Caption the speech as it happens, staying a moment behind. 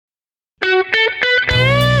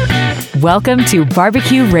Welcome to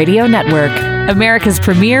Barbecue Radio Network, America's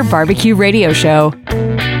premier barbecue radio show.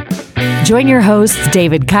 Join your hosts,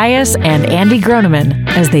 David Caius and Andy Groneman,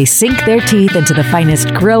 as they sink their teeth into the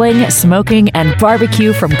finest grilling, smoking, and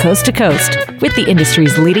barbecue from coast to coast with the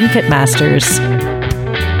industry's leading pitmasters.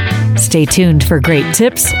 Stay tuned for great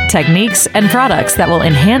tips, techniques, and products that will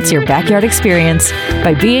enhance your backyard experience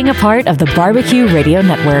by being a part of the Barbecue Radio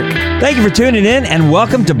Network. Thank you for tuning in and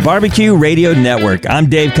welcome to Barbecue Radio Network. I'm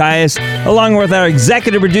Dave Caius, along with our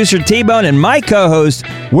executive producer T-Bone and my co-host,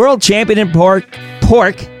 world champion in pork.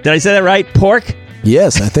 Did I say that right? Pork?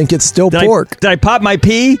 Yes, I think it's still pork. Did I pop my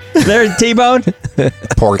P there, T-Bone?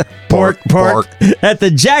 Pork. At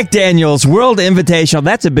the Jack Daniel's World Invitational.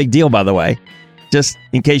 That's a big deal, by the way. Just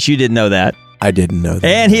in case you didn't know that. I didn't know that.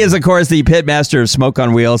 And he is, of course, the pitmaster of Smoke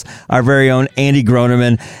on Wheels, our very own Andy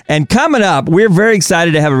Groneman. And coming up, we're very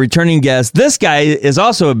excited to have a returning guest. This guy is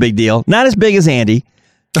also a big deal. Not as big as Andy.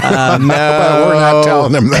 No, we're not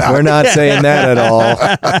telling him that. We're not saying that at all.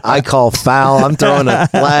 I call foul. I'm throwing a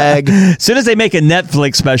flag. As soon as they make a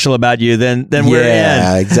Netflix special about you, then we're in.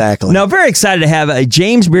 Yeah, exactly. No, very excited to have a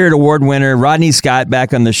James Beard Award winner, Rodney Scott,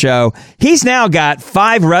 back on the show. He's now got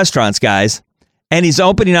 5 restaurants, guys. And he's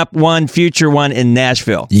opening up one future one in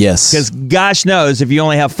Nashville. Yes. Because gosh knows, if you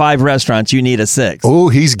only have 5 restaurants, you need a 6th. Oh,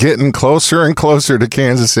 he's getting closer and closer to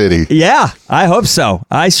Kansas City. Yeah, I hope so.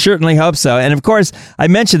 I certainly hope so. And of course, I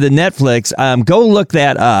mentioned the Netflix. Go look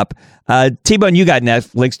that up. T-Bone, you got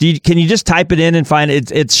Netflix. Can you just type it in and find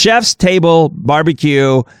it? It's Chef's Table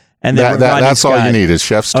Barbecue. And then that's Scott. all you need is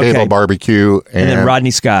Chef's Table Barbecue. And then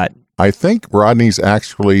Rodney Scott. I think Rodney's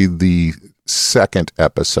actually the 2nd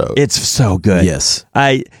episode. It's so good. Yes.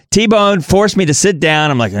 T-Bone forced me to sit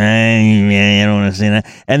down. I'm like, I don't want to see that.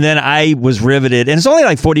 And then I was riveted. And it's only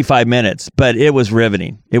like 45 minutes, but it was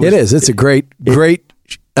riveting. It is. It's a great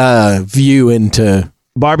view into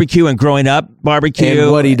barbecue and growing up barbecue.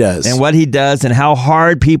 And what he does. And how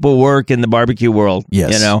hard people work in the barbecue world.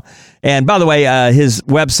 Yes. You know? And by the way, his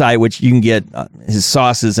website, which you can get his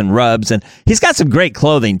sauces and rubs, and he's got some great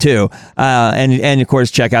clothing too. And of course,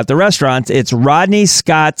 check out the restaurants. It's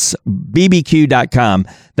RodneyScottsBBQ.com.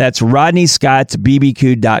 That's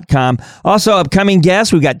RodneyScottsBBQ.com. Also, upcoming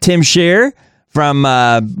guests, we've got Tim Scheer from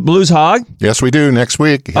Blues Hog. Yes, we do. Next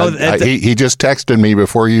week. He just texted me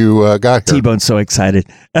before you got here. T-Bone's so excited.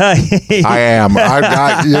 I am.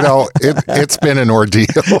 It's been an ordeal.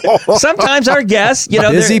 Sometimes our guests,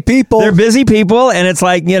 they're busy people, and it's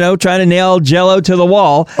like, trying to nail Jell-O to the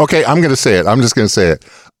wall. Okay, I'm going to say it. I'm just going to say it.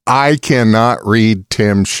 I cannot read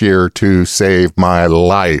Tim Scheer to save my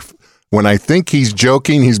life. When I think he's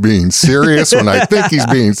joking, he's being serious. When I think he's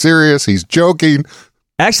being serious, he's joking.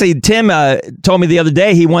 Actually, Tim told me the other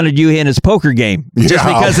day he wanted you in his poker game just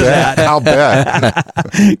because of that. I'll bet.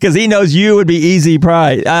 Because he knows you would be easy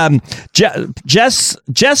prize. Jess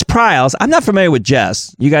Pryles. I'm not familiar with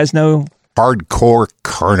Jess. You guys know? Hardcore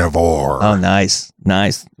carnivore. Oh, nice.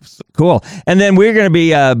 Cool. And then we're going to be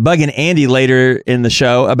bugging Andy later in the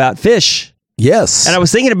show about fish. Yes. And I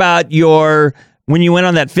was thinking about when you went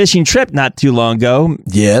on that fishing trip not too long ago.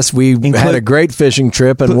 Yes, we had a great fishing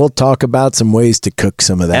trip, and we'll talk about some ways to cook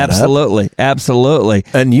some of that Absolutely.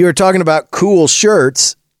 And you were talking about cool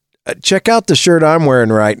shirts. Check out the shirt I'm wearing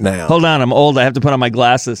right now. Hold on, I'm old. I have to put on my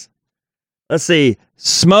glasses. Let's see.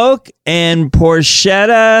 Smoke and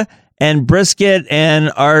porchetta and brisket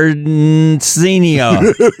and Arsenio.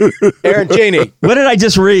 Arancini. What did I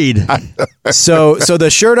just read? So the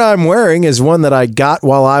shirt I'm wearing is one that I got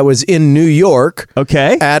while I was in New York.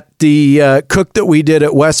 Okay. At the cook that we did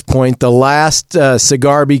at West Point, the last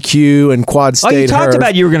Cigar BQ and Quad State. Oh, you talked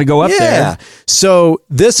about you were going to go up there. Yeah. So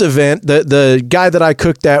this event, the guy that I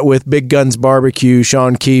cooked at with Big Guns Barbecue,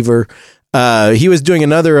 Sean Keever, he was doing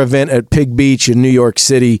another event at Pig Beach in New York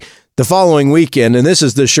City the following weekend, and this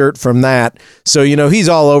is the shirt from that. So, he's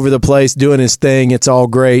all over the place doing his thing. It's all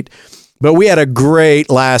great. But we had a great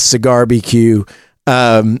last Cigar BQ.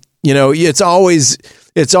 It's always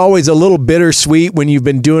a little bittersweet when you've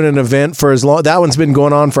been doing an event for as long. That one's been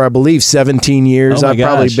going on for, I believe, 17 years. I've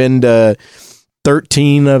probably been to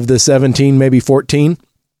 13 of the 17, maybe 14.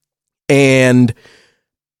 And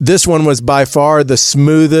this one was by far the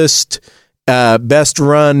smoothest, best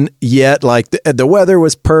run yet. Like the weather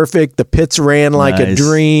was perfect. The pits ran like a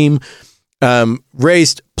dream.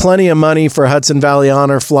 Raised plenty of money for Hudson Valley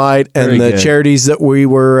Honor Flight and the charities that we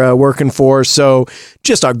were working for. So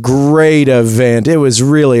just a great event. It was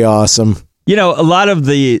really awesome. A lot of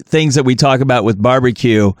the things that we talk about with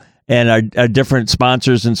barbecue our different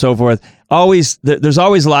sponsors and so forth. There's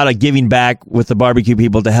always a lot of giving back with the barbecue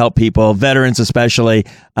people to help people, veterans especially.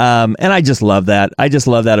 And I just love that. I just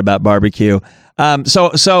love that about barbecue.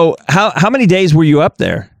 So how many days were you up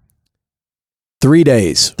there? 3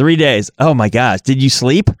 days. 3 days. Oh my gosh. Did you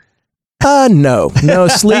sleep? No,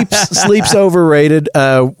 sleep's overrated.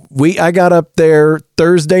 I got up there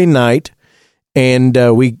Thursday night, and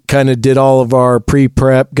we kind of did all of our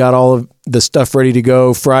pre-prep, got all of the stuff ready to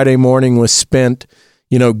go. Friday morning was spent,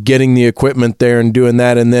 getting the equipment there and doing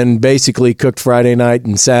that, and then basically cooked Friday night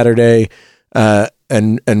and Saturday,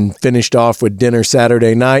 and finished off with dinner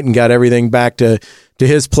Saturday night and got everything back to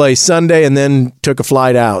his place Sunday, and then took a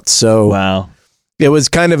flight out. So wow. It was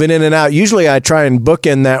kind of an in and out. Usually I try and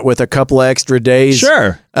bookend that with a couple of extra days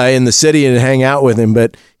in the city and hang out with him,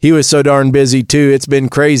 but he was so darn busy too. It's been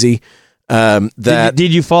crazy. Did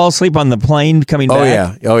you fall asleep on the plane coming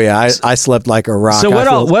back? Oh yeah. I slept like a rock. So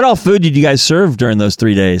what all food did you guys serve during those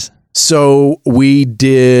 3 days? So we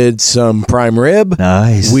did some prime rib.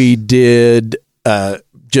 Nice. We did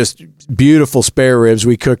just beautiful spare ribs.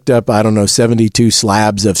 We cooked up, 72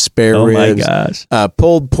 slabs of spare ribs. Oh my gosh.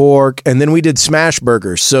 Pulled pork, and then we did smash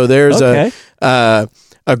burgers. So there's a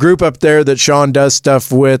group up there that Sean does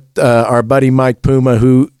stuff with, our buddy Mike Puma,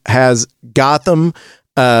 who has Gotham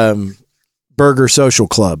Burger Social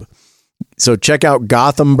Club. So check out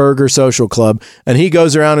Gotham Burger Social Club, and he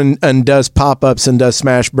goes around and does pop-ups and does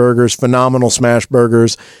smash burgers, phenomenal smash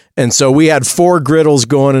burgers. And so we had 4 griddles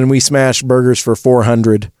going, and we smashed burgers for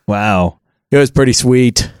 400. Wow. It was pretty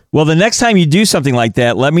sweet. Well, the next time you do something like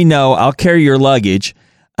that, let me know. I'll carry your luggage.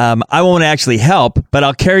 I won't actually help, but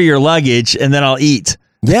I'll carry your luggage, and then I'll eat.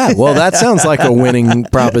 Yeah, well, that sounds like a winning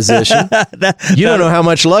proposition. You don't know how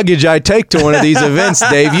much luggage I take to one of these events,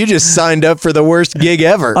 Dave. You just signed up for the worst gig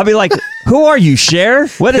ever. I'll be like, who are you, Cher?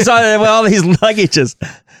 What is all these luggages?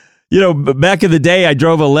 Back in the day, I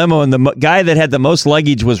drove a limo, and the guy that had the most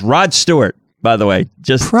luggage was Rod Stewart, by the way.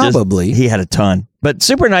 Probably. He had a ton. But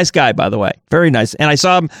super nice guy, by the way. Very nice. And I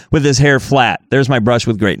saw him with his hair flat. There's my brush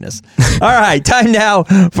with greatness. All right. Time now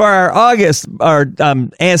for our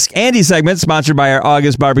Ask Andy segment, sponsored by our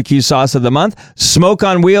August barbecue sauce of the month, Smoke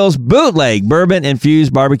on Wheels Bootleg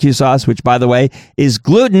Bourbon-Infused Barbecue Sauce, which, by the way, is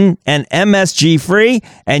gluten and MSG free,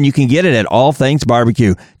 and you can get it at All Things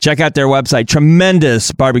Barbecue. Check out their website.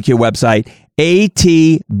 Tremendous barbecue website.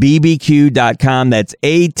 atbbq.com. That's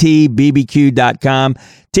atbbq.com.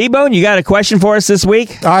 T-Bone, you got a question for us this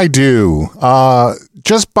week? I do.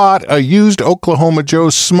 Just bought a used Oklahoma Joe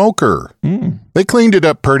smoker. They cleaned it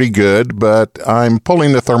up pretty good, but I'm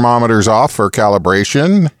pulling the thermometers off for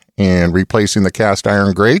calibration and replacing the cast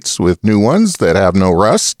iron grates with new ones that have no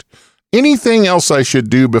rust. Anything else I should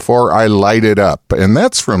do before I light it up? And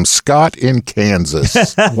that's from Scott in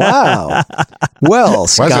Kansas. Wow. Well,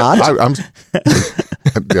 Scott.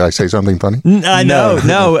 Did I say something funny? No,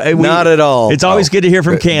 not at all. It's always good to hear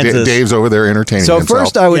from Kansas. Dave's over there entertaining himself. So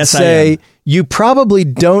first I would say you probably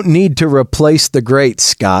don't need to replace the grates,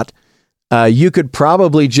 Scott. You could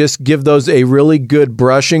probably just give those a really good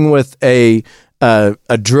brushing with a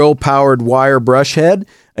drill-powered wire brush head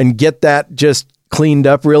and get that just cleaned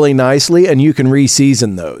up really nicely, and you can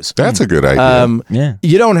re-season those. That's a good idea.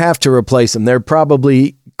 You don't have to replace them. They're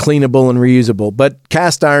probably cleanable and reusable, but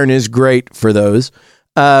cast iron is great for those.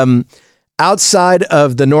 Outside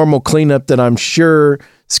of the normal cleanup that I'm sure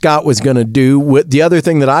Scott was going to do, the other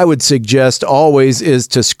thing that I would suggest always is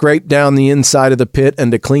to scrape down the inside of the pit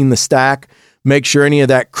and to clean the stack. Make sure any of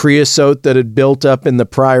that creosote that had built up in the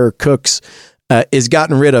prior cooks is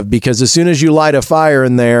gotten rid of, because as soon as you light a fire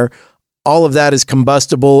in there, all of that is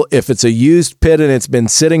combustible. If it's a used pit and it's been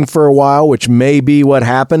sitting for a while, which may be what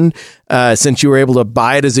happened since you were able to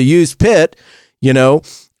buy it as a used pit, you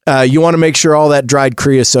want to make sure all that dried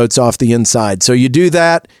creosote's off the inside. So you do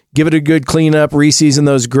that, give it a good cleanup, re-season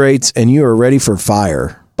those grates, and you are ready for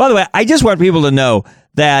fire. By the way, I just want people to know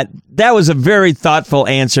that was a very thoughtful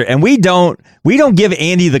answer, and we don't give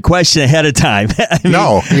Andy the question ahead of time.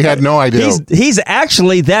 No, he had no idea. He's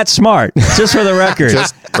actually that smart, just for the record.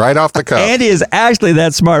 Just right off the cuff. Andy is actually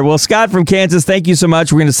that smart. Well, Scott from Kansas, thank you so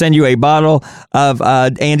much. We're going to send you a bottle of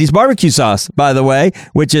Andy's barbecue sauce, by the way,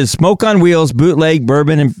 which is Smoke on Wheels Bootleg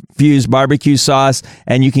Bourbon-Infused Barbecue Sauce,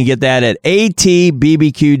 and you can get that at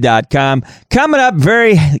atbbq.com. Coming up,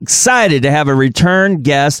 very excited to have a return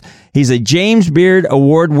guest. He's a James Beard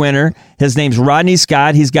Award winner. His name's Rodney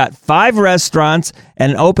Scott. He's got 5 restaurants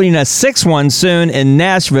and opening a 6th one soon in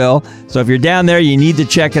Nashville. So if you're down there, you need to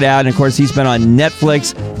check it out. And of course, he's been on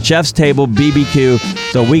Netflix, Chef's Table, BBQ.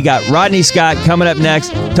 So we got Rodney Scott coming up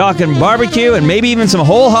next, talking barbecue and maybe even some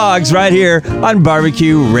whole hogs right here on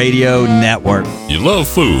Barbecue Radio Network. You love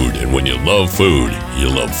food, and when you love food, you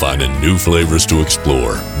love finding new flavors to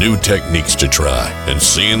explore, new techniques to try, and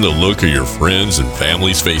seeing the look of your friends and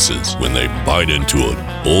family's faces when they bite into it.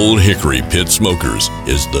 Old Hickory Pit Smokers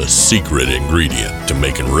is the secret ingredient to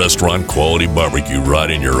making restaurant-quality barbecue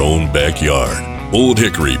right in your own backyard. Old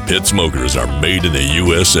Hickory Pit Smokers are made in the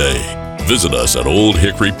USA. Visit us at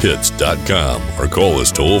oldhickorypits.com or call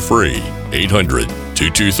us toll-free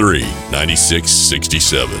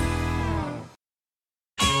 800-223-9667.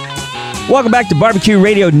 Welcome back to Barbecue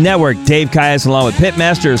Radio Network. Dave Kias along with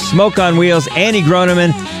Pitmaster Smoke on Wheels, Andy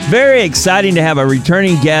Groneman. Very exciting to have a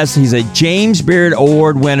returning guest. He's a James Beard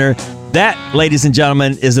Award winner. That, ladies and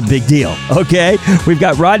gentlemen, is a big deal, okay? We've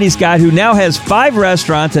got Rodney Scott, who now has 5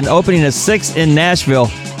 restaurants and opening a 6th in Nashville.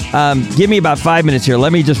 Give me about 5 minutes here.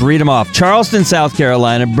 Let me just read them off. Charleston, South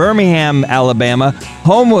Carolina, Birmingham, Alabama,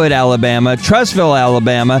 Homewood, Alabama, Trussville,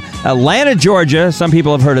 Alabama, Atlanta, Georgia. Some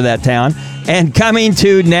people have heard of that town. And coming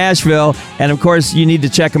to Nashville. And, of course, you need to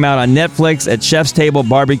check him out on Netflix at Chef's Table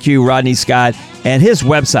Barbecue, Rodney Scott, and his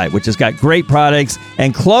website, which has got great products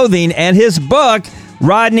and clothing, and his book,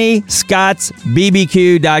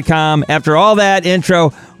 RodneyScottsBBQ.com. After all that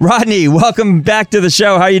intro, Rodney, welcome back to the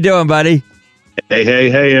show. How you doing, buddy?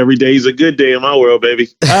 Hey, every day's a good day in my world, baby.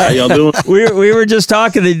 How y'all doing? we were just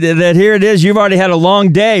talking that here it is. You've already had a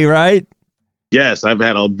long day, right? Yes, I've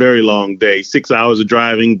had a very long day. 6 hours of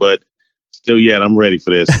driving, but still yet I'm ready for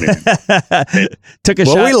this, man. Took a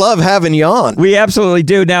shot. Well, we love having you on. We absolutely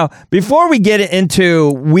do. Now, before we get into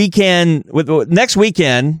weekend, next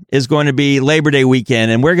weekend is going to be Labor Day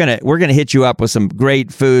weekend, and we're gonna hit you up with some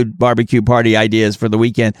great food barbecue party ideas for the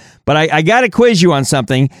weekend. But I got to quiz you on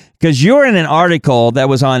something, because you're in an article that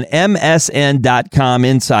was on MSN.com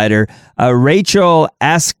Insider. Rachel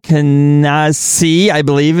Askenazi, I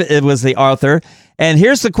believe it was the author. And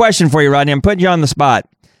here's the question for you, Rodney. I'm putting you on the spot.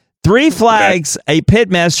 3 flags a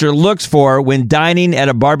pitmaster looks for when dining at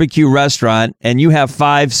a barbecue restaurant, and you have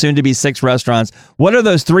 5, soon to be 6 restaurants. What are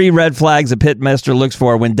those 3 red flags a pitmaster looks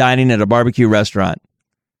for when dining at a barbecue restaurant?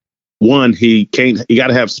 1, you got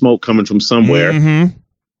to have smoke coming from somewhere. Mm-hmm.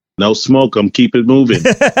 No smoke, keep it moving.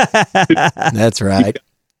 That's right.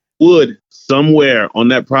 Wood somewhere on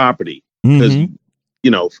that property, because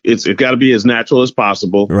it's got to be as natural as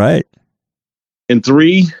possible. Right. And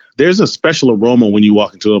 3, there's a special aroma when you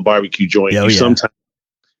walk into a barbecue joint. Sometimes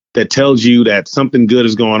that tells you that something good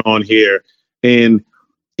is going on here. And,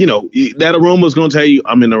 that aroma is going to tell you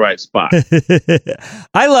I'm in the right spot.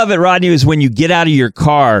 I love it, Rodney, is when you get out of your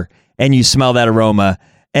car and you smell that aroma.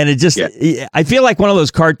 And it just, I feel like one of those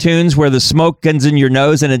cartoons where the smoke comes in your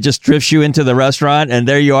nose and it just drifts you into the restaurant, and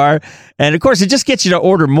there you are. And of course, it just gets you to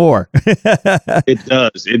order more.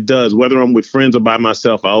 It does. Whether I'm with friends or by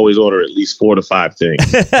myself, I always order at least 4 to 5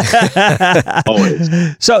 things. Always.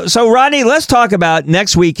 So Rodney, let's talk about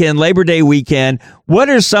next weekend, Labor Day weekend. What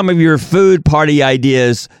are some of your food party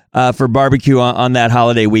ideas for barbecue on that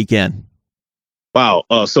holiday weekend? Wow.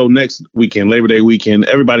 So next weekend, Labor Day weekend,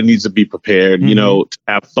 everybody needs to be prepared, to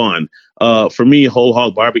have fun. For me, whole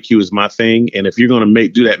hog barbecue is my thing. And if you're going to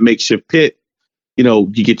do that makeshift pit, you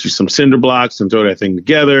get you some cinder blocks and throw that thing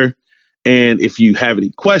together. And if you have any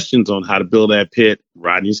questions on how to build that pit,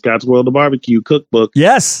 Rodney Scott's World of Barbecue cookbook.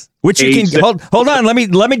 Yes. Which you can hold on. Let me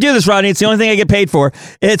do this, Rodney. It's the only thing I get paid for.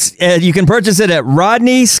 It's you can purchase it at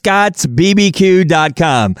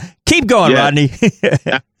RodneyScottsBBQ.com. Keep going, Rodney.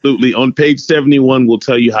 Absolutely. On page 71, we'll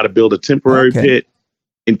tell you how to build a temporary pit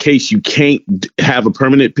in case you can't have a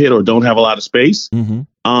permanent pit or don't have a lot of space.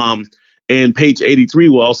 Mm-hmm. And page 83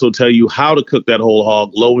 will also tell you how to cook that whole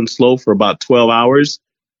hog low and slow for about 12 hours.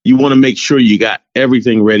 You want to make sure you got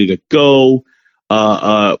everything ready to go.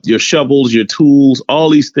 Your shovels, your tools, all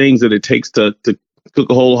these things that it takes to cook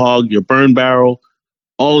a whole hog, your burn barrel.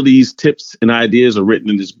 All of these tips and ideas are written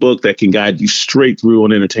in this book that can guide you straight through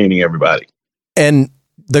on entertaining everybody. And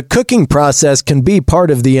the cooking process can be part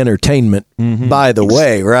of the entertainment, by the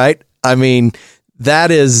way, right? I mean, that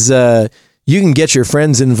is, you can get your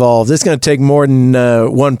friends involved. It's going to take more than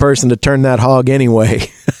one person to turn that hog anyway.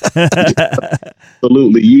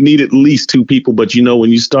 Absolutely. You need at least 2 people, but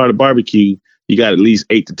when you start a barbecue, you got at least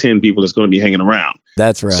 8 to 10 people that's going to be hanging around.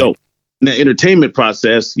 That's right. So in the entertainment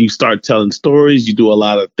process, you start telling stories, you do a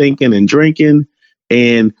lot of thinking and drinking.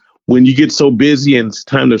 And when you get so busy and it's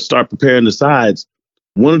time to start preparing the sides,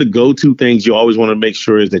 one of the go-to things you always want to make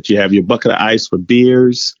sure is that you have your bucket of ice for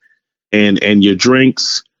beers and your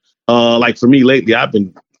drinks. Like for me lately, I've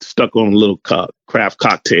been stuck on little craft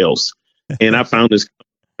cocktails, and I found this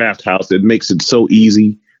craft house that makes it so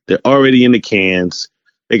easy. They're already in the cans.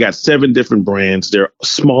 They got 7 different brands. They're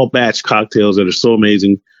small batch cocktails that are so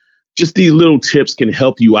amazing. Just these little tips can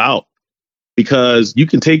help you out because you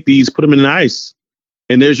can take these, put them in ice,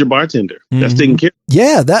 and there's your bartender. That's taking care of.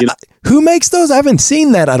 Yeah, who makes those? I haven't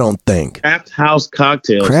seen that, I don't think. Craft House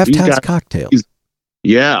Cocktails. Craft House Cocktails.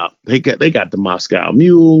 Yeah, they got the Moscow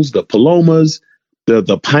Mules, the Palomas,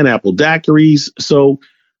 the pineapple daiquiris. So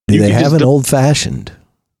do they have an old fashioned?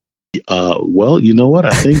 Well, you know what?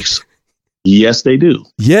 I think yes, they do.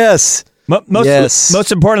 Yes.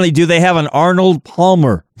 Most importantly, do they have an Arnold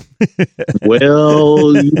Palmer?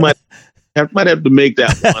 Well, you might have to make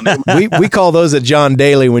that one. we call those a John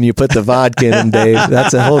Daly when you put the vodka in them, Dave.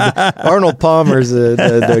 That's a whole. Arnold Palmer's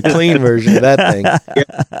the clean version of that thing.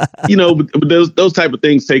 Yeah. You know, but those type of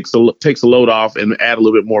things takes a load off and add a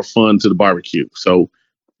little bit more fun to the barbecue. So,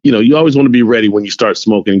 you know, you always want to be ready when you start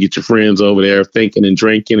smoking and get your friends over there thinking and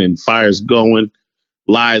drinking and fires going,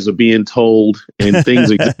 lies are being told, and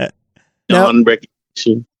things are beyond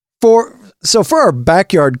recognition. For our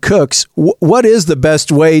backyard cooks, what is the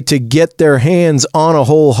best way to get their hands on a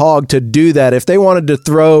whole hog to do that? If they wanted to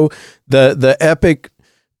throw the epic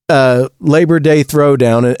Labor Day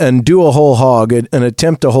throwdown and do a whole hog and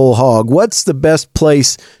attempt a whole hog, what's the best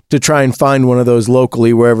place to try and find one of those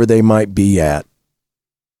locally, wherever they might be at?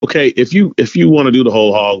 Okay, if you want to do the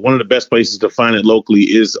whole hog, one of the best places to find it locally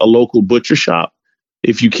is a local butcher shop,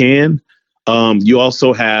 if you can. You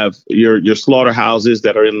also have your slaughterhouses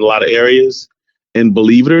that are in a lot of areas. And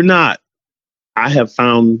believe it or not, I have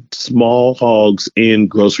found small hogs in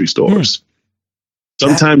grocery stores.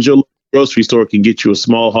 Sometimes your grocery store can get you a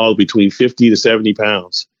small hog between 50 to 70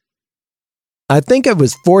 pounds. I think it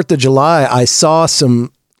was 4th of July. I saw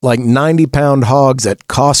some like 90-pound hogs at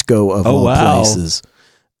Costco of all places.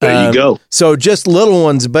 There you go. So just little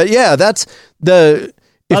ones. But yeah, that's the...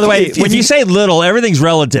 By the way, when you say little, everything's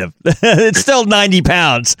relative. It's still 90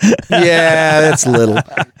 pounds. Yeah, that's little.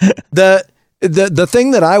 The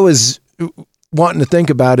thing that I was wanting to think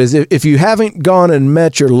about is if you haven't gone and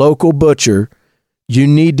met your local butcher, you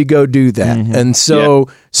need to go do that. Mm-hmm. And so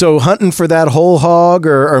hunting for that whole hog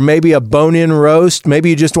or maybe a bone-in roast,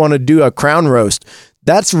 maybe you just want to do a crown roast.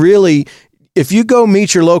 That's really... If you go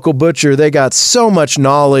meet your local butcher, they got so much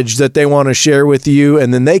knowledge that they want to share with you,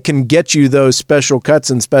 and then they can get you those special cuts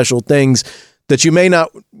and special things that you may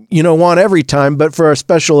not, want every time, but for a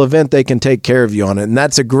special event, they can take care of you on it, and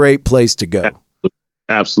that's a great place to go.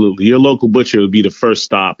 Absolutely. Your local butcher would be the first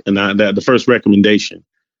stop and the first recommendation.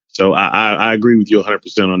 So I agree with you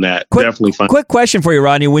 100% on that. Definitely fine. Quick question for you,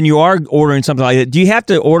 Rodney. When you are ordering something like that, do you have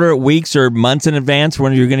to order it weeks or months in advance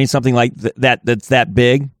when you're getting something like that's that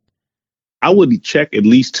big? I would check at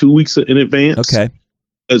least 2 weeks in advance. Okay.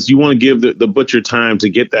 Because you want to give the butcher time to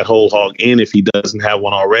get that whole hog in if he doesn't have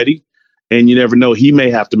one already. And you never know, he may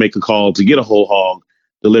have to make a call to get a whole hog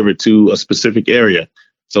delivered to a specific area.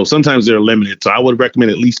 So sometimes they're limited. So I would recommend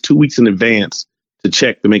at least 2 weeks in advance to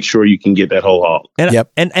check to make sure you can get that whole hog.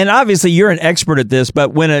 And obviously you're an expert at this,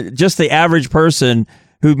 but when just the average person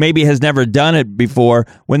who maybe has never done it before,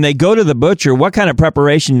 when they go to the butcher, what kind of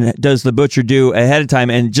preparation does the butcher do ahead of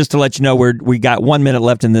time? And just to let you know, we got 1 minute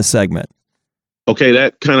left in this segment. Okay,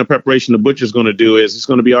 that kind of preparation the butcher's going to do is it's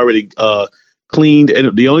going to be already cleaned.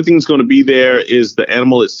 And the only thing that's going to be there is the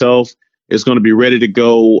animal itself is going to be ready to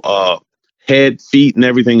go. Head, feet, and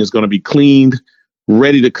everything is going to be cleaned,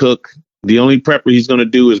 ready to cook. The only prep he's going to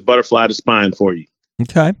do is butterfly the spine for you.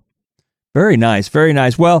 Okay. Very nice. Very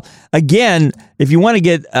nice. Well, again, if you want to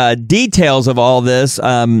get details of all this,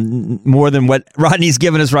 more than what Rodney's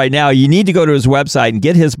given us right now, you need to go to his website and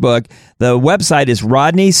get his book. The website is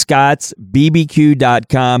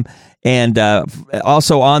RodneyScottsBBQ.com. And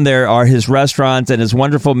also on there are his restaurants and his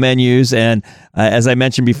wonderful menus. And as I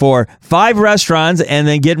mentioned before, 5 restaurants and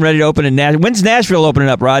then getting ready to open in Nashville. When's Nashville opening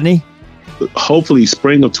up, Rodney? Hopefully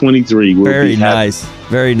spring of 23. Very nice.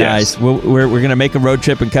 Very nice. We're going to make a road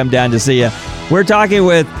trip and come down to see you. We're talking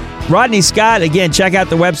with Rodney Scott. Again, check out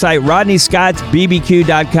the website,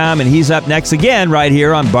 RodneyScottsBBQ.com. And he's up next again right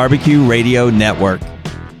here on Barbecue Radio Network.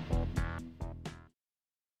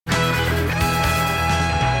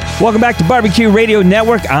 Welcome back to Barbecue Radio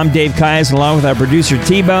Network. I'm Dave Kias, along with our producer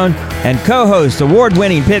T-Bone and co-host,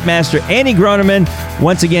 award-winning pitmaster Andy Groneman.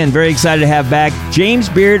 Once again, very excited to have back James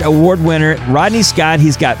Beard Award winner Rodney Scott.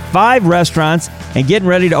 He's got 5 restaurants and getting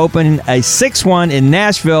ready to open a 6th one in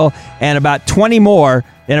Nashville and about 20 more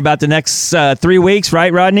in about the next 3 weeks,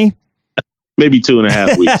 right, Rodney? maybe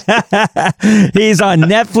 2.5 weeks. He's on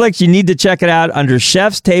Netflix. You need to check it out under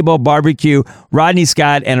Chef's Table Barbecue, Rodney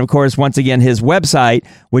Scott. And of course, once again, his website,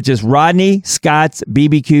 which is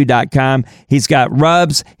RodneyScottsBBQ.com. He's got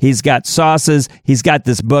rubs. He's got sauces. He's got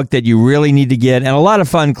this book that you really need to get, and a lot of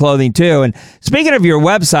fun clothing too. And speaking of your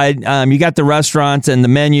website, you got the restaurants and the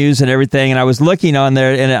menus and everything. And I was looking on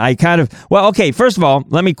there, and I first of all,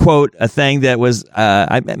 let me quote a thing that was,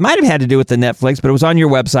 it might have had to do with the Netflix, but it was on your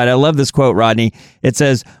website. I love this quote, Rodney. It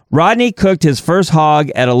says, Rodney cooked his first hog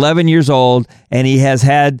at 11 years old, and he has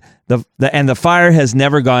had the fire has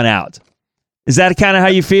never gone out. Is that kind of how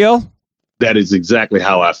you feel? That is exactly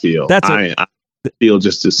how I feel. I feel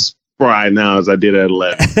just as spry now as I did at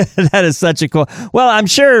 11. That is such a cool. Well, I'm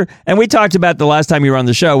sure, and we talked about the last time you were on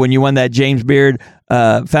the show when you won that James Beard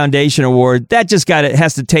Foundation Award. That just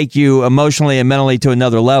has to take you emotionally and mentally to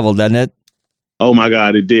another level, doesn't it? Oh my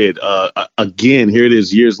God, it did. Again, here it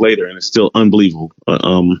is years later, and it's still unbelievable,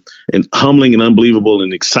 and humbling and unbelievable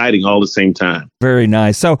and exciting all at the same time. Very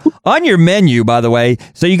nice. So on your menu, by the way,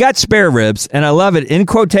 so you got spare ribs, and I love it. In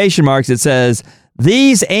quotation marks, it says,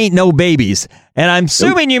 "These ain't no babies." And I'm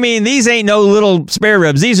assuming you mean these ain't no little spare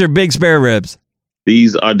ribs. These are big spare ribs.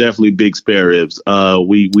 These are definitely big spare ribs.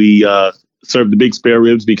 We serve the big spare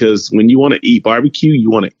ribs because when you want to eat barbecue, you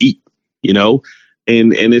want to eat,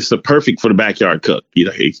 And it's perfect for the backyard cook. He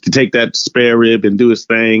can take that spare rib and do his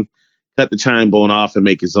thing, cut the chine bone off and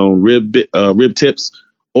make his own rib tips,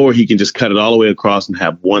 or he can just cut it all the way across and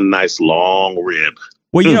have one nice long rib.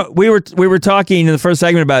 Well, we were talking in the first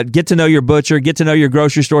segment about get to know your butcher, get to know your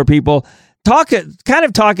grocery store people. Talk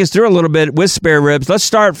us through a little bit with spare ribs. Let's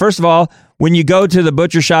start, first of all, when you go to the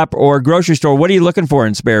butcher shop or grocery store, what are you looking for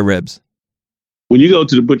in spare ribs? When you go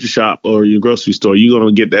to the butcher shop or your grocery store, you're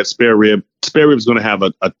going to get that spare rib. Spare rib is going to have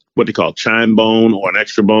a what they call chine bone or an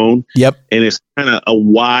extra bone. Yep. And it's kind of a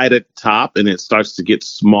wide at the top, and it starts to get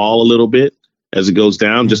small a little bit as it goes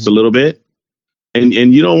down, just a little bit. And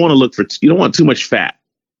you don't want to you don't want too much fat.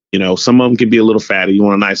 Some of them can be a little fatty. You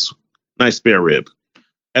want a nice spare rib,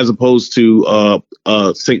 as opposed to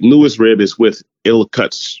St. Louis rib it'll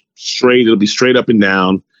cut straight. It'll be straight up and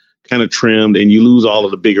down, kind of trimmed, and you lose all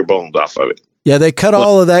of the bigger bones off of it. Yeah, they cut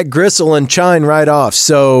all of that gristle and chine right off.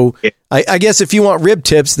 So I guess if you want rib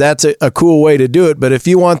tips, that's a cool way to do it. But if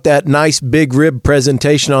you want that nice big rib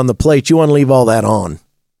presentation on the plate, you want to leave all that on.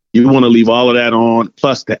 You want to leave all of that on.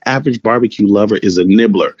 Plus, the average barbecue lover is a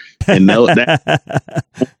nibbler. And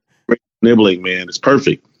that nibbling, man, it's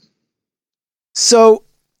perfect. So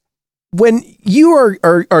when you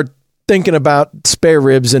are thinking about spare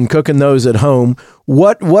ribs and cooking those at home,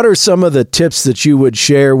 what are some of the tips that you would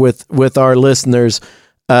share with our listeners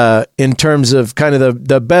in terms of kind of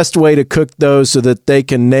the best way to cook those so that they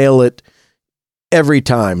can nail it every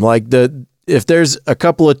time? Like if there's a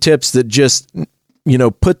couple of tips that just,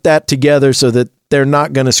 put that together so that they're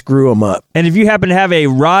not going to screw them up. And if you happen to have a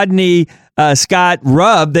Rodney Scott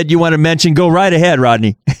rub that you want to mention, go right ahead,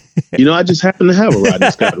 Rodney. I just happen to have a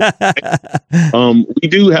Rodney Scott rub. We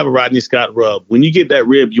do have a Rodney Scott rub. When you get that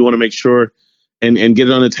rib, you want to make sure and get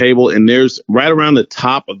it on the table. And there's right around the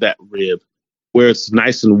top of that rib where it's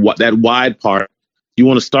nice and that wide part. You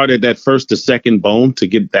want to start at that first to second bone to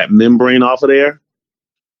get that membrane off of there.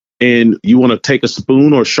 And you want to take a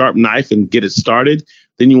spoon or a sharp knife and get it started.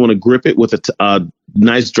 Then you want to grip it with a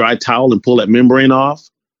nice dry towel and pull that membrane off.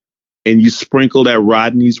 And you sprinkle that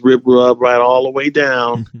Rodney's rib rub right all the way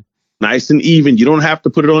down, nice and even. You don't have to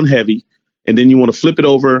put it on heavy. And then you want to flip it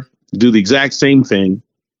over, do the exact same thing.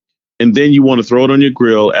 And then you want to throw it on your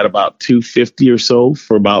grill at about 250 or so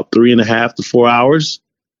for about 3.5 to 4 hours.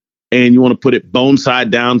 And you want to put it bone side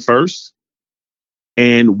down first.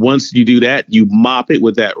 And once you do that, you mop it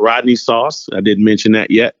with that Rodney sauce. I didn't mention that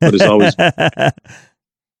yet, but it's always...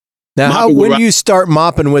 Now, when you start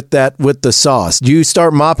mopping with the sauce, do you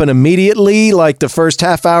start mopping immediately, like the first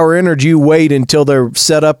half hour in, or do you wait until they're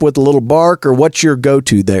set up with a little bark, or what's your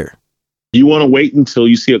go-to there? You want to wait until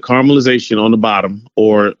you see a caramelization on the bottom,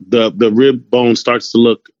 or the rib bone starts to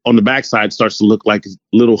look, on the backside, starts to look like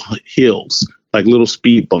little hills, like little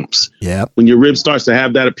speed bumps. Yeah. When your rib starts to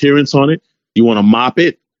have that appearance on it, you want to mop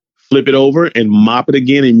it, flip it over, and mop it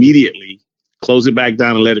again immediately. Close it back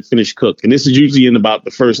down and let it finish cook. And this is usually in about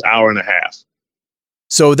the first hour and a half.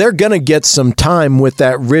 So they're going to get some time with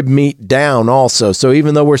that rib meat down also. So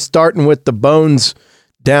even though we're starting with the bones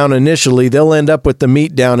down initially, they'll end up with the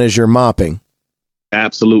meat down as you're mopping.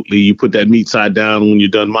 Absolutely. You put that meat side down when you're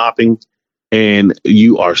done mopping, and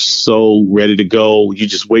you are so ready to go. You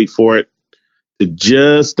just wait for it to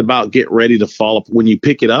just about get ready to fall up. When you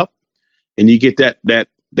pick it up and you get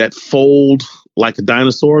that fold like a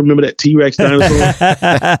dinosaur. Remember that T-Rex dinosaur?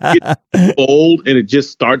 It's old and it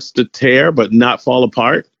just starts to tear, but not fall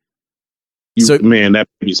apart. Man, that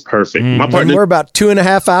is perfect. My partner, we're about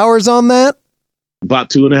 2.5 hours on that. About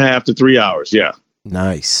 2.5 to 3 hours. Yeah.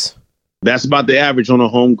 Nice. That's about the average on a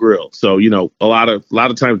home grill. So, a lot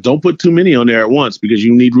of times don't put too many on there at once because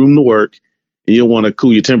you need room to work and you don't want to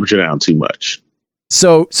cool your temperature down too much.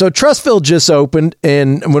 So Trussville just opened,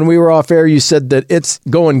 and when we were off air, you said that it's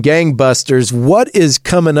going gangbusters. What is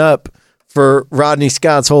coming up for Rodney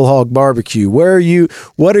Scott's Whole Hog Barbecue? What are you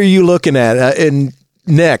looking at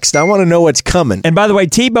next? I want to know what's coming. And by the way,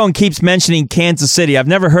 T-Bone keeps mentioning Kansas City. I've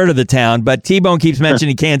never heard of the town, but T-Bone keeps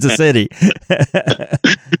mentioning Kansas City.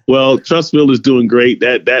 Well, Trussville is doing great.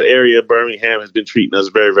 That area of Birmingham has been treating us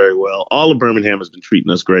very, very well. All of Birmingham has been treating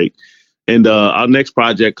us great. And our next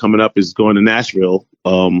project coming up is going to Nashville.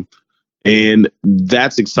 And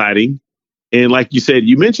that's exciting. And like you said,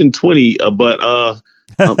 you mentioned 20, but I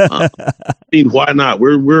mean, why not?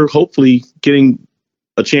 We're hopefully getting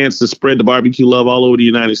a chance to spread the barbecue love all over the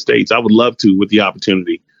United States. I would love to with the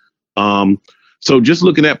opportunity. So just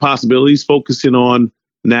looking at possibilities, focusing on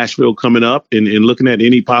Nashville coming up and looking at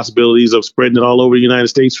any possibilities of spreading it all over the United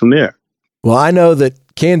States from there. Well, I know that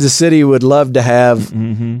Kansas City would love to have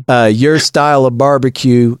your style of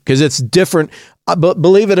barbecue because it's different. But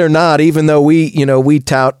believe it or not, even though we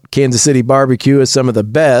tout Kansas City barbecue as some of the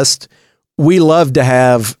best, we love to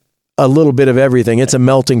have a little bit of everything. It's a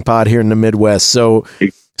melting pot here in the Midwest. So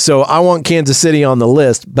I want Kansas City on the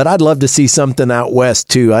list, but I'd love to see something out west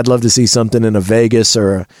too. I'd love to see something in a Vegas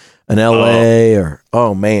or an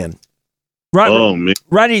LA man. Rodney,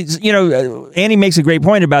 Andy makes a great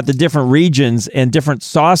point about the different regions and different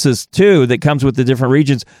sauces too that comes with the different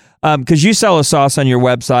regions. Because you sell a sauce on your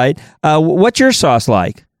website. What's your sauce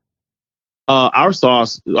like? Our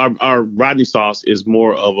sauce, our Rodney sauce, is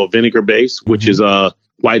more of a vinegar base, which is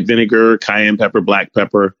white vinegar, cayenne pepper, black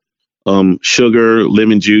pepper, sugar,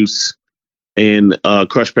 lemon juice, and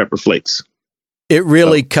crushed pepper flakes. It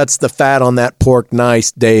really cuts the fat on that pork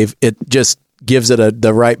nice, Dave. It just gives it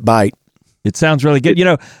the right bite. It sounds really good.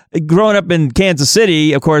 Growing up in Kansas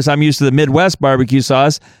City, of course, I'm used to the Midwest barbecue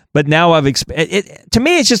sauce, but now to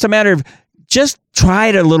me, it's just a matter of just try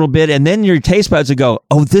it a little bit, and then your taste buds will go,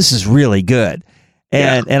 "Oh, this is really good."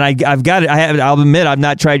 And I've got it. I'll admit I've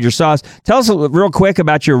not tried your sauce. Tell us real quick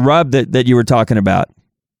about your rub that you were talking about.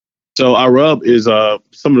 So our rub is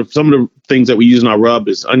some of the things that we use in our rub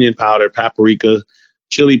is onion powder, paprika,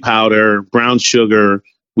 chili powder, brown sugar.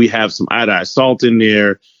 We have some iodized salt in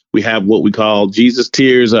there. We have what we call Jesus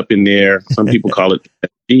tears up in there. Some people call it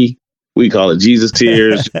G. We call it Jesus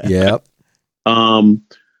tears. Yep.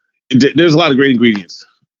 There's a lot of great ingredients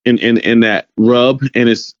in that rub, and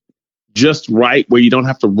it's just right where you don't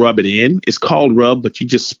have to rub it in. It's called rub, but you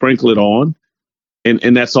just sprinkle it on,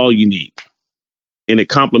 and that's all you need. And it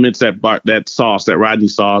complements that sauce, that Rodney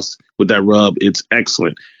sauce with that rub. It's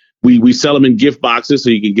excellent. We sell them in gift boxes, so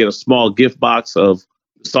you can get a small gift box of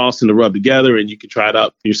sauce and the rub together, and you can try it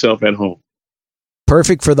out yourself at home.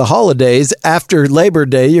 Perfect for the holidays. After Labor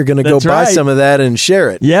Day, you're going to go buy some of that and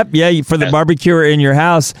share it. Yep, yeah, for the barbecuer in your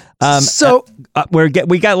house.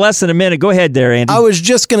 We got less than a minute. Go ahead there, Andy. I was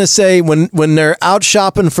just going to say, when they're out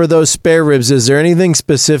shopping for those spare ribs, is there anything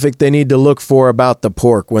specific they need to look for about the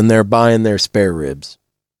pork when they're buying their spare ribs?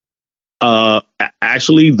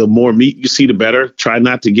 Actually, the more meat you see, the better. Try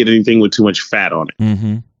not to get anything with too much fat on it.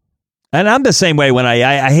 Mm-hmm. And I'm the same way when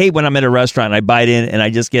I hate when I'm at a restaurant and I bite in and I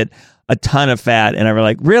just get a ton of fat and I'm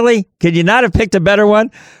like, really? Could you not have picked a better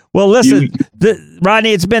one? Well, listen,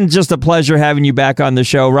 Rodney, it's been just a pleasure having you back on the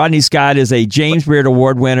show. Rodney Scott is a James Beard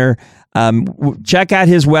Award winner. Check out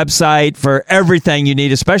his website for everything you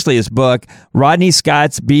need, especially his book,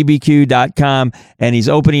 RodneyScottsBBQ.com. And he's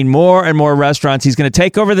opening more and more restaurants. He's going to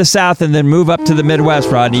take over the South and then move up to the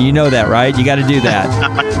Midwest, Rodney. You know that, right? You got to do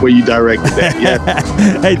that. Where you directed that,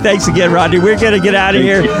 yeah. Hey, thanks again, Rodney. We're going to get out of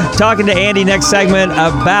here talking to Andy next segment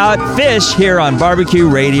about fish here on Barbecue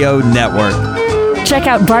Radio Network. Check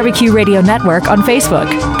out Barbecue Radio Network on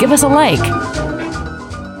Facebook. Give us a like.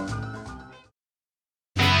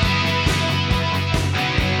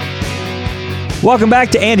 Welcome back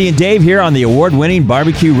to Andy and Dave here on the award-winning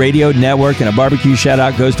Barbecue Radio Network, and a barbecue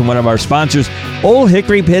shout-out goes to one of our sponsors, Old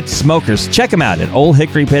Hickory Pits Smokers. Check them out at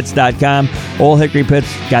oldhickorypits.com. Old Hickory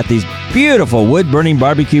Pits got these beautiful wood-burning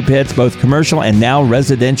barbecue pits, both commercial and now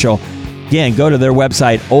residential. Again, go to their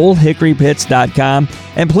website, oldhickorypits.com,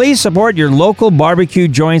 and please support your local barbecue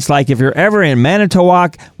joints. Like if you're ever in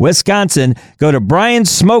Manitowoc, Wisconsin, go to Brian's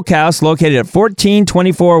Smokehouse, located at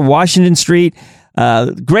 1424 Washington Street.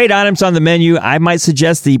 Great items on the menu. I might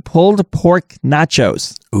suggest the pulled pork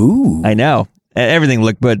nachos. Ooh. I know. Everything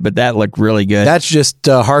looked good, but that looked really good. That's just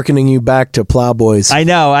hearkening you back to Plowboys. I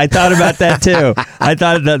know. I thought about that too. I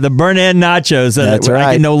thought the burn-end nachos that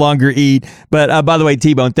I can no longer eat. But by the way,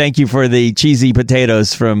 T-Bone, thank you for the cheesy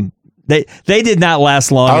potatoes from. They did not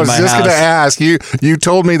last long. I was just going to ask you. You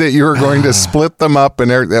told me that you were going to split them up,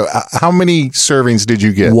 and how many servings did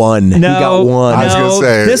you get? One. No, you got one. I was going to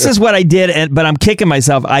say this is what I did, but I'm kicking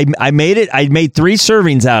myself. I made it. I made 3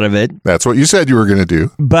 servings out of it. That's what you said you were going to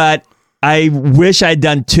do. But I wish I'd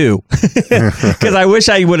done 2 because I wish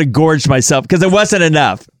I would have gorged myself because it wasn't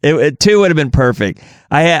enough. 2 would have been perfect.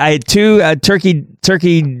 I had 2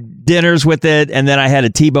 turkey dinners with it, and then I had a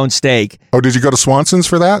T-bone steak. Oh, did you go to Swanson's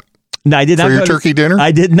for that? No, I did not. For your turkey dinner?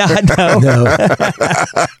 I did not. No.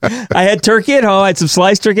 I had turkey at home. I had some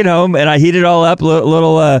sliced turkey at home, and I heated it all up,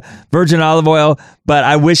 little virgin olive oil. But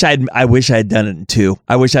I wish I had done it in 2.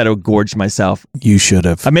 I wish I'd have gorged myself. You should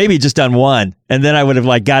have. I maybe just done 1, and then I would have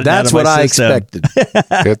gotten That's out of my system. That's what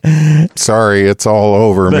I expected. Sorry, it's all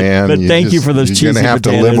over, man. But thank you for those cheesy You're going to have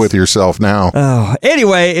potatoes. to live with yourself now. Oh,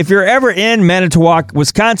 anyway, if you're ever in Manitowoc,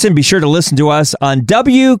 Wisconsin, be sure to listen to us on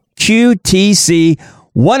WQTC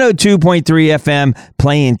 102.3 FM,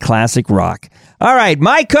 playing classic rock. All right,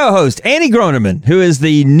 my co-host, Andy Groneman, who is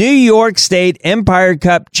the New York State Empire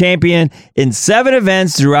Cup champion in 7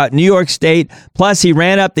 events throughout New York State. Plus, he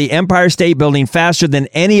ran up the Empire State Building faster than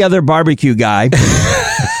any other barbecue guy.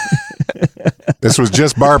 This was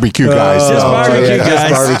just barbecue guys. Just barbecue guys.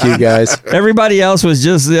 Just barbecue guys. Everybody else was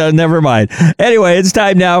just, never mind. Anyway, it's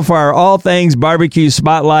time now for our All Things Barbecue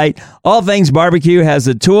Spotlight. All Things Barbecue has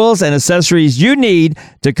the tools and accessories you need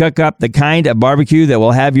to cook up the kind of barbecue that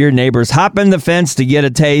will have your neighbors hopping the fence to get a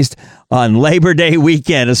taste on Labor Day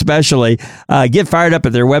weekend, especially. Get fired up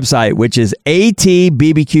at their website, which is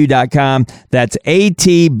atbbq.com. That's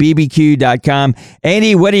atbbq.com.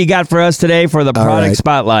 Andy, what do you got for us today for the product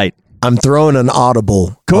spotlight? I'm throwing an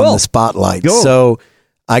audible on the spotlight. Cool. So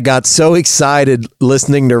I got so excited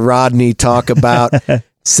listening to Rodney talk about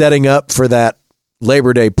setting up for that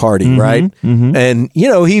Labor Day party, right? Mm-hmm. And,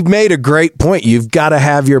 he made a great point. You've got to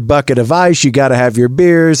have your bucket of ice. You got to have your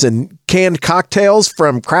beers and canned cocktails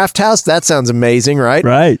from Craft House. That sounds amazing, right?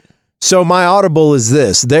 Right. So my audible is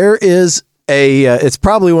this. There is it's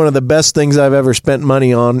probably one of the best things I've ever spent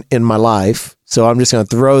money on in my life. So I'm just going to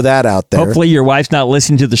throw that out there. Hopefully your wife's not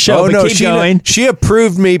listening to the show. But keep going. She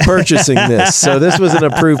approved me purchasing this. So this was an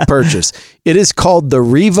approved purchase. It is called the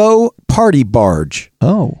Revo Party Barge.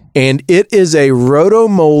 Oh. And it is a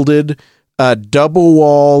roto-molded,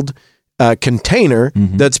 double-walled container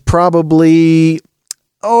that's probably,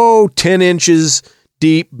 10 inches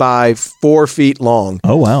deep by 4 feet long.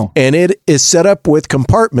 Oh, wow. And it is set up with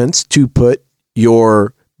compartments to put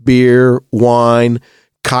your beer, wine,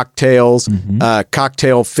 cocktails,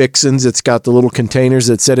 cocktail fixins. It's got the little containers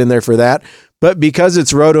that sit in there for that. But because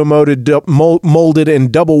it's molded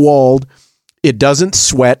and double-walled, it doesn't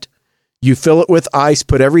sweat. You fill it with ice,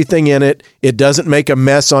 put everything in it. It doesn't make a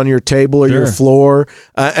mess on your table or your floor,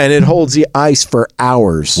 and it holds the ice for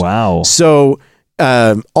hours. Wow. So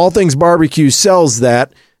All Things Barbecue sells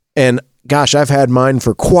that, and gosh, I've had mine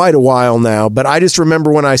for quite a while now, but I just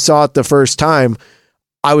remember when I saw it the first time,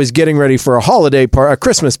 I was getting ready for a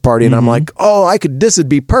Christmas party, and I'm like, this would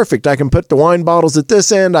be perfect. I can put the wine bottles at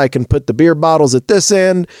this end. I can put the beer bottles at this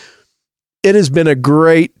end. It has been a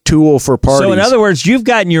great tool for parties. So in other words, you've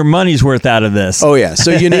gotten your money's worth out of this. Oh, yeah.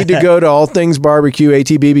 So you need to go to All Things Barbecue,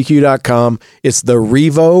 atbbq.com. It's the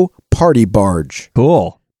Revo Party Barge.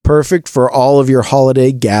 Cool. Perfect for all of your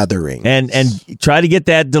holiday gatherings. And try to get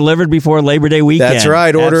that delivered before Labor Day weekend. That's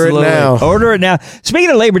right. Order it now. Order it now. Speaking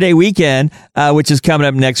of Labor Day weekend, which is coming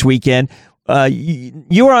up next weekend,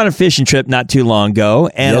 you were on a fishing trip not too long ago,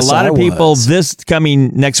 and yes, a lot of people this coming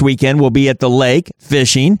next weekend will be at the lake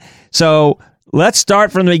fishing. So let's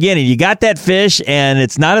start from the beginning. You got that fish, and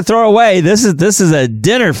it's not a throwaway. This is a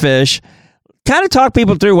dinner fish. Kind of talk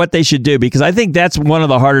people through what they should do, because I think that's one of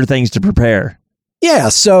the harder things to prepare. Yeah,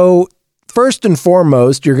 so first and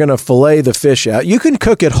foremost, you're going to fillet the fish out. You can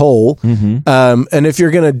cook it whole, and if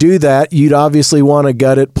you're going to do that, you'd obviously want to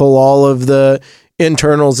gut it, pull all of the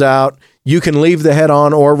internals out. You can leave the head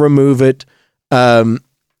on or remove it. And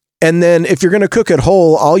then if you're going to cook it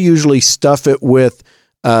whole, I'll usually stuff it with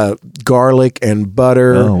garlic and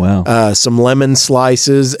butter, some lemon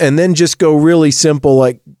slices, and then just go really simple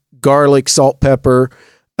like garlic, salt, pepper,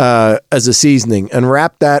 as a seasoning, and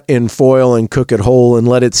wrap that in foil and cook it whole and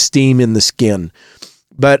let it steam in the skin.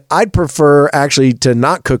 But I'd prefer actually to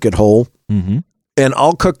not cook it whole, and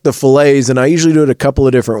I'll cook the fillets, and I usually do it a couple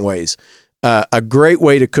of different ways. A great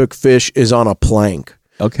way to cook fish is on a plank.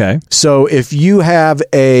 Okay. So if you have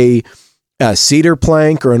a a cedar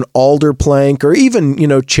plank or an alder plank, or even,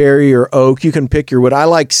 cherry or oak. You can pick your wood. I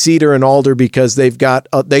like cedar and alder because they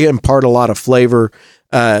impart a lot of flavor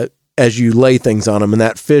as you lay things on them. And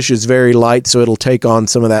that fish is very light, so it'll take on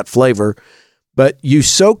some of that flavor. But you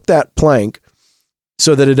soak that plank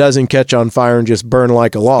so that it doesn't catch on fire and just burn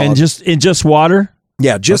like a log. And in just water?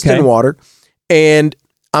 Yeah, just in water. And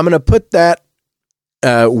I'm going to put that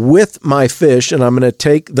with my fish, and I'm going to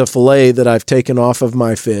take the fillet that I've taken off of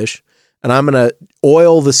my fish, and I'm going to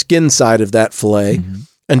oil the skin side of that fillet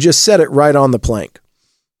and just set it right on the plank,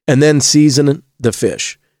 and then season the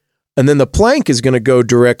fish. And then the plank is going to go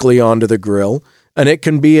directly onto the grill, and it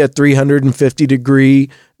can be a 350-degree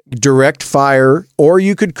direct fire, or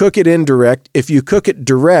you could cook it indirect. If you cook it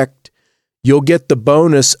direct, you'll get the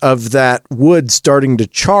bonus of that wood starting to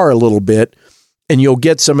char a little bit, and you'll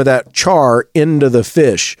get some of that char into the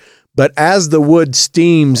fish. But as the wood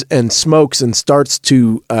steams and smokes and starts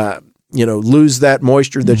to lose that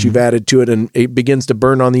moisture that you've added to it, and it begins to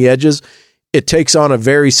burn on the edges, it takes on a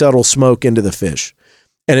very subtle smoke into the fish.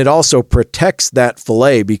 And it also protects that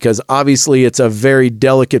fillet because obviously it's a very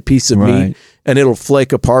delicate piece of meat, and it'll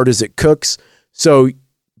flake apart as it cooks. So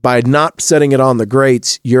by not setting it on the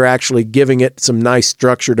grates, you're actually giving it some nice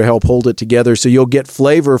structure to help hold it together. So you'll get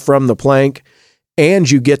flavor from the plank, and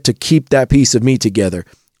you get to keep that piece of meat together.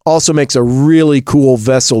 Also makes a really cool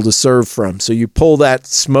vessel to serve from. So you pull that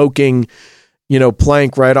smoking,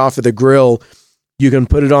 plank right off of the grill. You can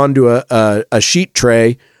put it onto a sheet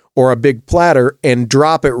tray or a big platter and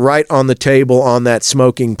drop it right on the table on that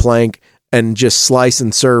smoking plank and just slice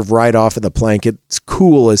and serve right off of the plank. It's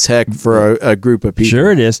cool as heck for a group of people.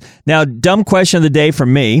 Sure it is. Now, dumb question of the day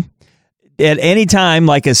from me. At any time,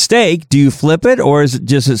 like a steak, do you flip it, or is it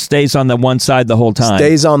just it stays on the one side the whole time?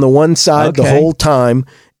 Stays on the one side the whole time.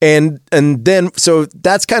 And then, so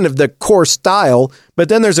that's kind of the core style, but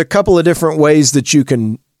then there's a couple of different ways that you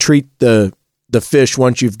can treat the fish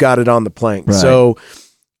once you've got it on the plank. Right. So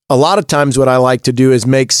a lot of times what I like to do is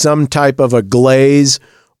make some type of a glaze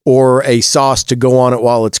or a sauce to go on it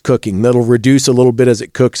while it's cooking. That'll reduce a little bit as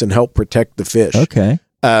it cooks and help protect the fish. Okay.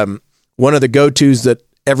 One of the go-tos that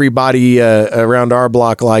everybody around our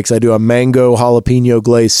block likes, I do a mango jalapeno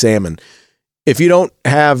glazed salmon. If you don't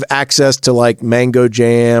have access to like mango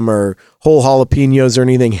jam or whole jalapenos or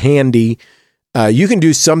anything handy, you can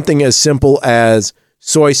do something as simple as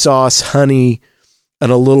soy sauce, honey,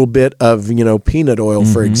 and a little bit of, peanut oil,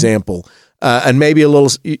 for example, and maybe a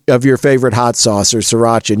little of your favorite hot sauce or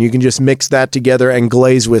sriracha. And you can just mix that together and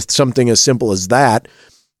glaze with something as simple as that.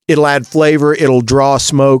 It'll add flavor. It'll draw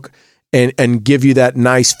smoke and give you that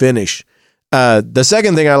nice finish. The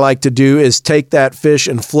second thing I like to do is take that fish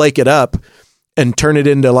and flake it up and turn it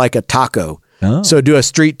into like a taco. Oh. So do a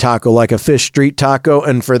street taco, like a fish street taco.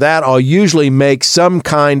 And for that, I'll usually make some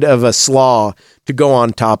kind of a slaw to go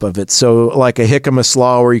on top of it. So like a jicama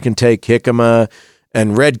slaw where you can take jicama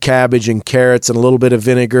and red cabbage and carrots and a little bit of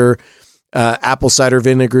vinegar. Apple cider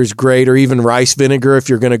vinegar is great, or even rice vinegar if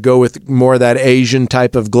you're going to go with more of that Asian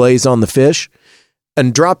type of glaze on the fish.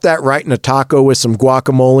 And drop that right in a taco with some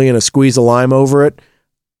guacamole and a squeeze of lime over it.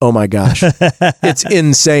 Oh my gosh. It's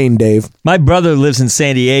insane, Dave. My brother lives in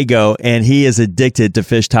San Diego and he is addicted to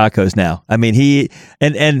fish tacos now. I mean,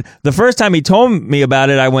 and the first time he told me about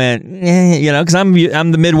it, I went, because I'm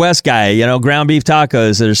the Midwest guy, ground beef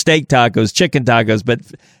tacos or steak tacos, chicken tacos,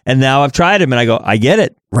 and now I've tried them and I go, I get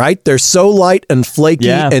it. Right? They're so light and flaky,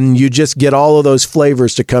 and you just get all of those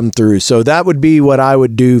flavors to come through. So that would be what I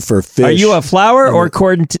would do for fish. Are you a flour or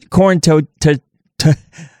corn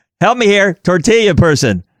help me here, tortilla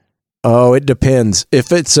person? Oh, it depends.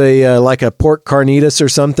 If it's a like a pork carnitas or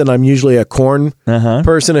something, I'm usually a corn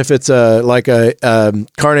person. If it's like a carne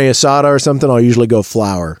asada or something, I'll usually go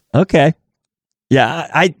flour. Okay. Yeah,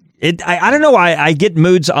 I don't know why I get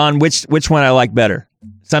moods on which one I like better.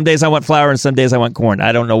 Some days I want flour and some days I want corn.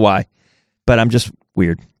 I don't know why, but I'm just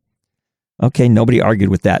weird. Okay, nobody argued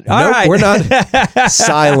with that. All right. We're not.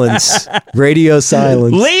 Silence. Radio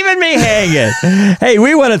silence. Leaving me hanging. Hey,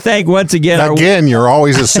 we want to thank once again. Again, you're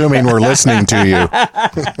always assuming we're listening to you.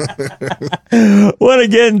 Want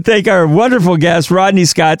again thank our wonderful guest, Rodney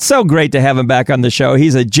Scott. So great to have him back on the show.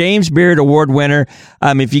 He's a James Beard Award winner.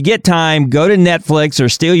 If you get time, go to Netflix or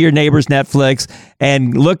steal your neighbor's Netflix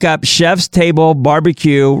and look up Chef's Table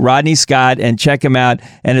Barbecue, Rodney Scott, and check him out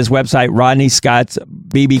and his website,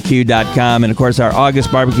 rodneyscottsbbq.com. And, of course, our August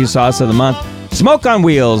barbecue sauce of the month, Smoke on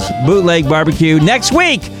Wheels, Bootleg Barbecue. Next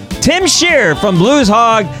week, Tim Scheer from Blues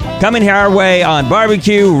Hog coming our way on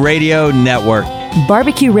Barbecue Radio Network.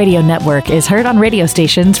 Barbecue Radio Network is heard on radio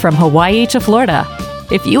stations from Hawaii to Florida.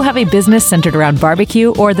 If you have a business centered around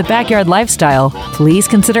barbecue or the backyard lifestyle, please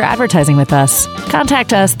consider advertising with us.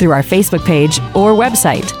 Contact us through our Facebook page or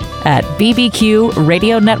website at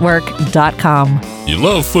bbqradionetwork.com. You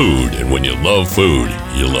love food, and when you love food,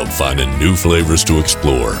 you love finding new flavors to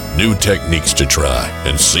explore, new techniques to try,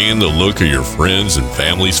 and seeing the look of your friends and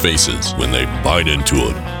family's faces when they bite into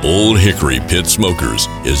it. Old Hickory Pit Smokers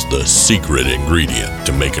is the secret ingredient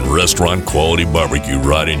to making restaurant-quality barbecue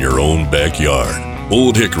right in your own backyard.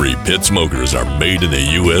 Old Hickory Pit Smokers are made in the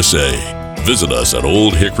USA. Visit us at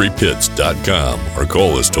oldhickorypits.com or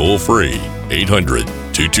call us toll-free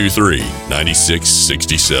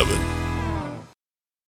 800-223-9667.